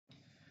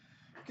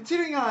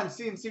Continuing on,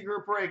 CNC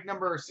Group Break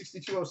number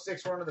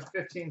 6206. We're under the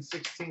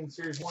 15-16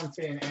 Series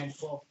 110 and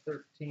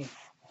 12-13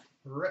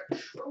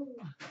 Retro.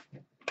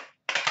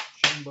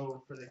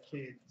 Jumbo for the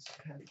kids.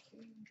 Patty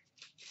King.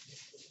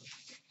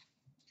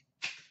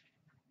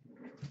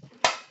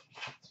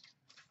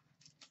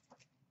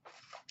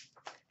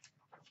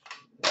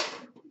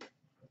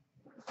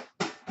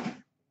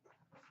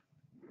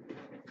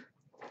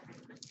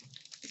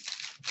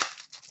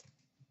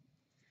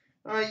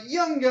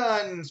 Young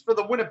Guns for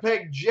the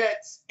Winnipeg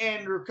Jets,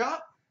 Andrew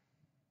Kopp.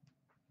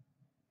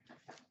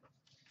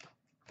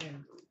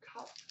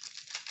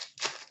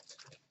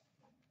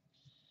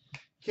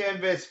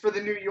 Canvas for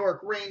the New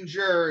York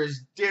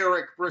Rangers,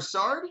 Derek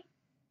Brassard.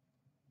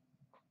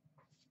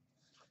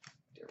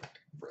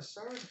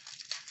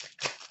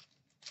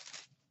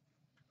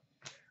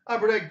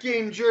 Upper Deck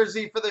game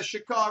jersey for the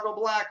Chicago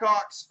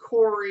Blackhawks,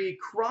 Corey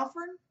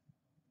Crawford.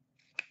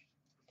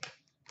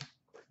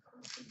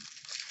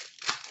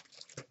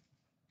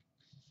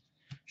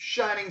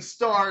 Shining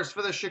Stars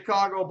for the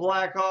Chicago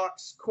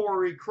Blackhawks,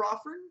 Corey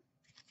Crawford.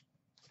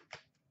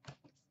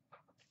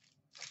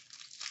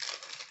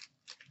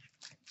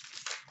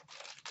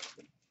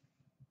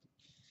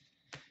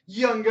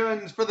 Young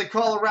Guns for the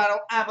Colorado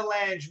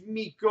Avalanche,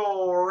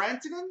 Mikko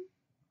Rantanen.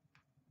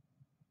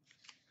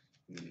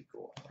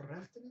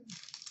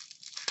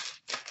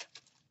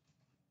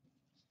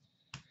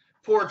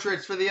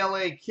 Portraits for the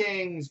LA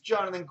Kings,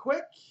 Jonathan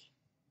Quick.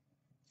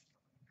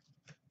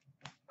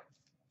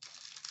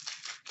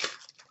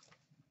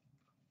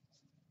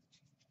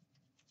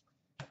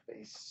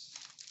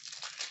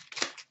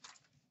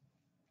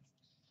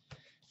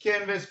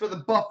 Canvas for the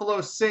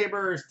Buffalo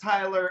Sabres,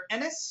 Tyler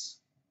Ennis.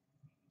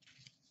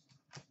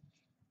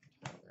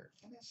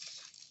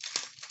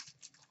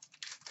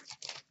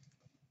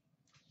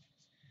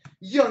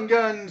 Young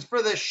Guns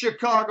for the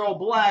Chicago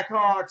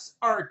Blackhawks,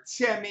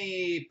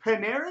 Artemi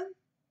Panarin.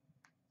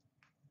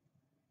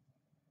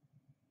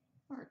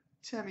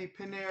 Artemi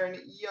Panarin,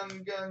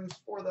 Young Guns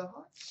for the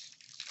Hawks.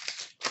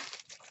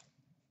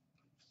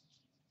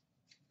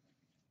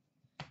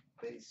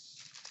 Base.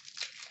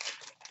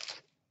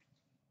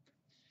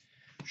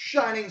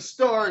 Shining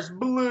Stars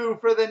Blue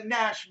for the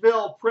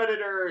Nashville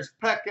Predators,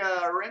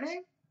 Pekka Rinne.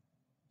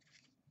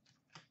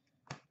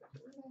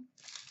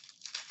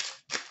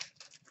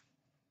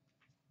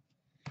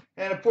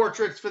 And a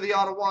portraits for the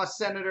Ottawa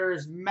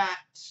Senators, Matt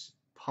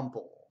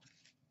Pumple.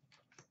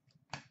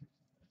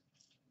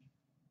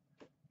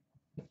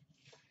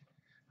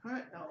 All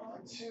right, now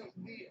on to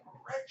the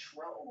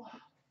retro.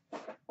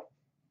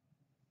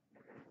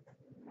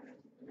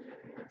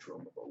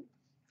 Mode.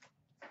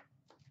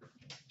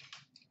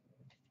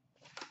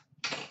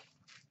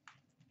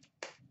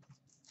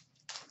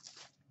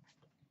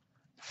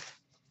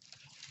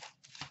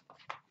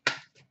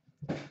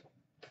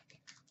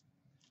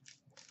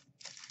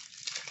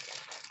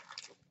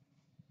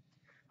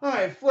 All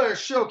right, Flair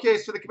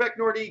Showcase for the Quebec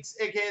Nordiques,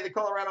 a.k.a. the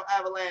Colorado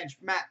Avalanche,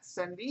 Matt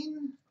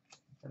Sundin.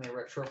 And a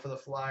retro for the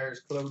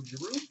Flyers, Claude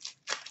Giroux.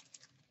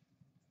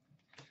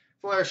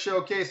 Flair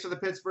Showcase for the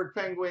Pittsburgh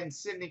Penguins,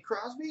 Sidney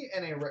Crosby.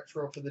 And a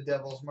retro for the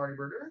Devils, Marty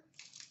Berger.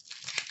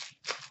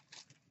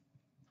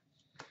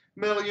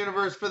 Metal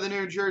Universe for the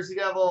New Jersey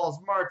Devils,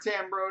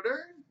 Martin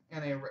Brodeur.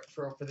 And a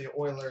retro for the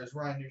Oilers,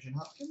 Ryan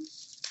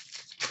Nugent-Hopkins.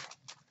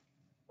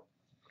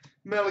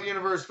 Metal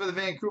Universe for the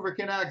Vancouver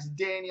Canucks,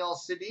 Daniel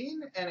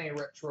Sedin. And a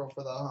retro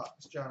for the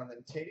Hawks,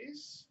 Jonathan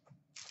Toews.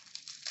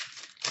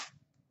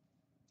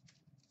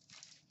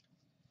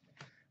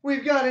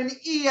 We've got an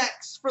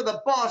EX for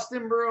the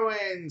Boston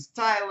Bruins,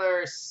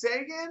 Tyler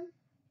Seguin.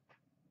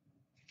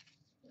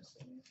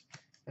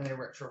 And a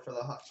retro for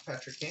the Hawks,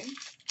 Patrick Kane.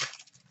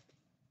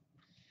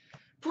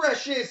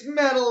 Precious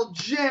Metal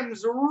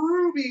Gems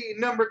Ruby,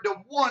 numbered to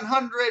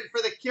 100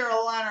 for the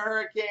Carolina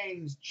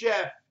Hurricanes,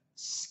 Jeff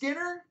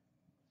Skinner.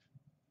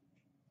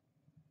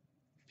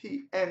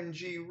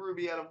 PMG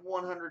Ruby out of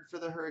 100 for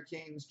the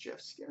Hurricanes,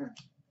 Jeff Skinner.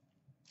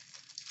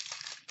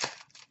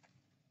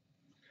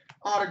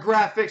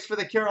 Autographics for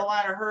the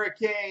Carolina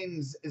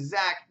Hurricanes,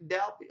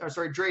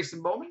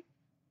 Drayson Bowman.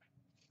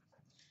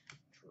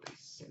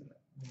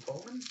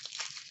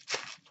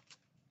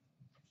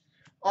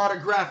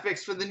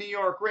 Autographics for the New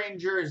York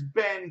Rangers,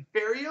 Ben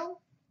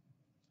Ferriero.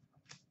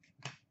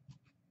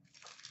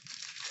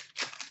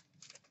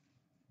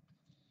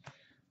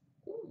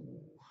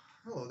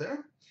 Hello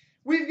there.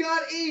 We've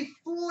got a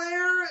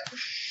Flair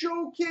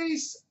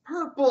Showcase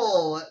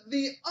Purple,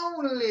 the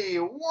only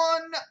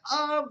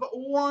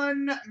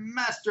one-of-one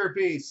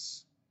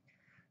masterpiece.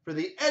 For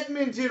the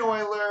Edmonton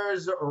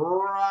Oilers,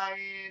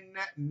 Ryan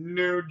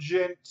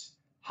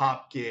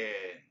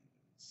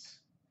Nugent-Hopkins.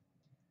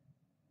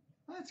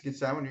 That's a good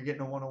sign when you're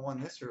getting a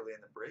one-of-one this early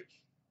in the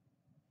break.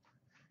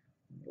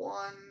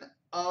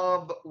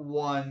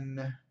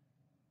 One-of-one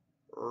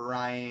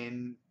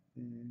Ryan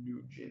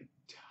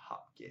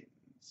Nugent-Hopkins.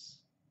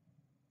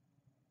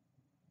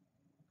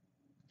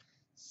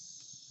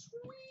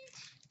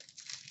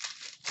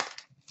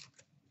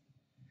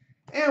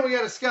 And we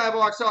got a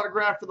Skybox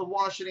autograph for the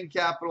Washington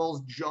Capitals,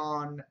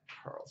 John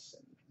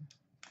Carlson.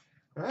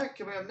 All right,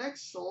 coming up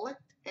next,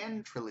 Select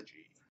and Trilogy.